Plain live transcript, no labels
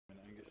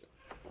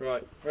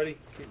Right, ready?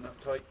 Keep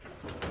that tight.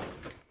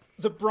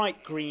 The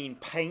bright green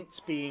paint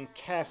being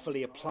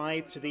carefully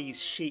applied to these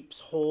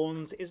sheep's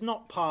horns is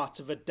not part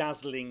of a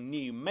dazzling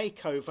new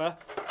makeover,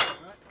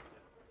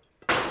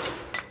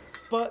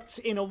 but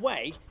in a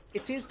way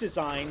it is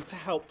designed to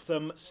help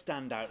them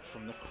stand out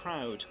from the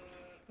crowd.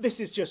 This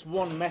is just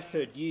one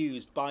method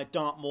used by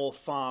Dartmoor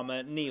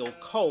farmer Neil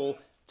Cole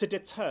to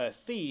deter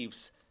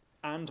thieves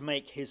and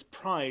make his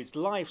prized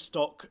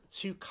livestock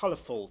too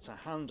colourful to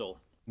handle.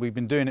 We've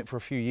been doing it for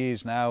a few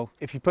years now.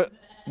 If you put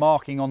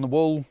marking on the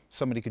wool,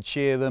 somebody could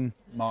shear them,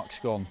 mark's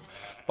gone.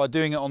 By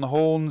doing it on the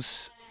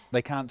horns,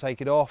 they can't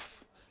take it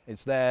off.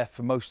 It's there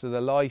for most of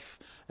their life,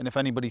 and if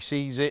anybody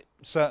sees it,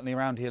 certainly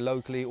around here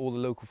locally, all the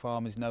local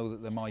farmers know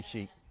that they're my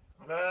sheep.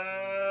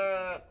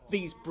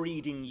 These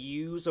breeding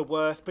ewes are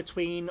worth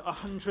between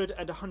 £100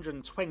 and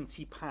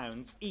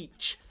 £120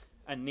 each,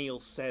 and Neil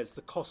says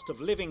the cost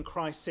of living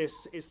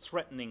crisis is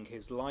threatening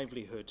his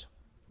livelihood.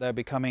 They're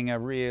becoming a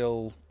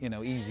real,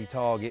 easy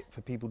target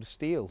for people to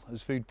steal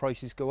as food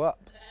prices go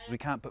up. We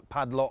can't put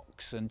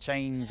padlocks and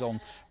chains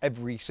on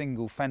every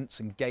single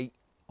fence and gate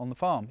on the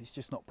farm. It's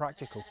just not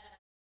practical.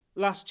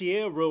 Last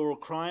year, rural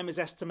crime is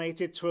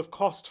estimated to have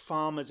cost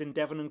farmers in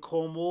Devon and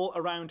Cornwall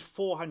around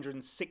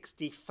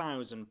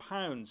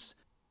 £460,000.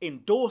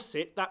 In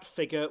Dorset, that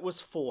figure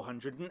was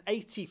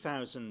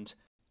 £480,000,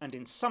 and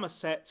in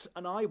Somerset,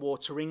 an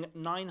eye-watering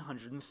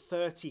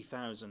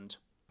 £930,000.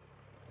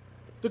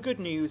 The good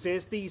news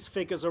is these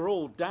figures are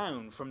all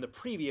down from the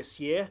previous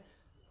year,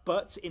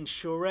 but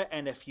insurer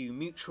NFU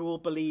Mutual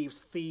believes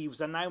thieves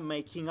are now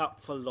making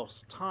up for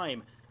lost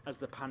time as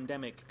the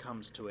pandemic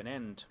comes to an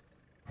end.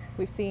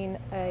 We've seen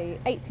an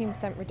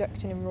 18%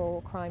 reduction in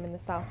rural crime in the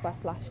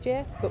southwest last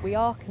year, but we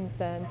are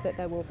concerned that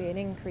there will be an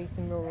increase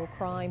in rural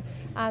crime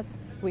as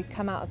we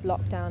come out of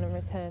lockdown and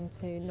return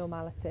to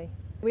normality.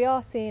 We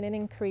are seeing an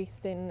increase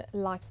in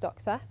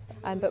livestock thefts,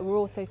 but we're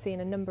also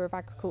seeing a number of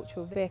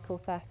agricultural vehicle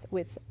thefts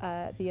with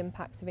the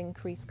impacts of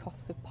increased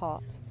costs of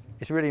parts.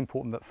 It's really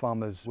important that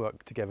farmers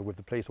work together with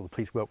the police, or the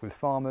police work with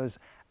farmers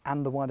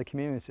and the wider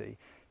community,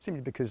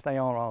 simply because they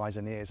are our eyes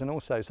and ears, and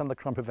also some of the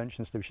crime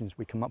prevention solutions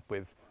we come up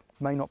with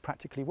may not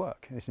practically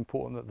work. And it's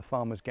important that the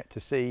farmers get to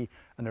see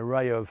an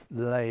array of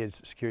layered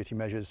security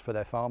measures for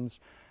their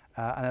farms,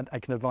 and they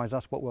can advise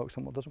us what works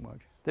and what doesn't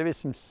work. There is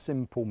some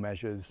simple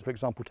measures, for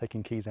example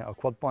taking keys out of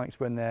quad bikes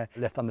when they're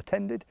left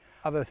unattended,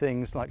 other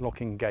things like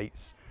locking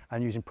gates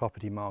and using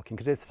property marking,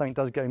 because if something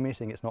does go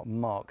missing, it's not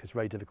marked, it's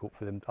very difficult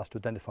for us to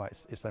identify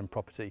its own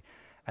property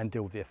and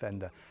deal with the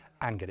offender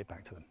and get it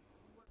back to them.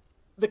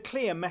 The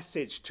clear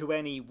message to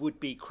any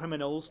would-be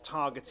criminals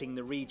targeting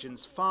the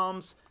region's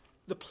farms: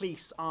 the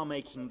police are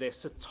making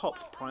this a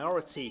top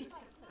priority,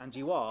 and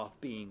you are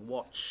being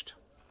watched.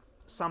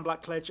 Sam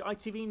Blackledge,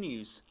 ITV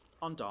News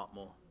on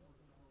Dartmoor.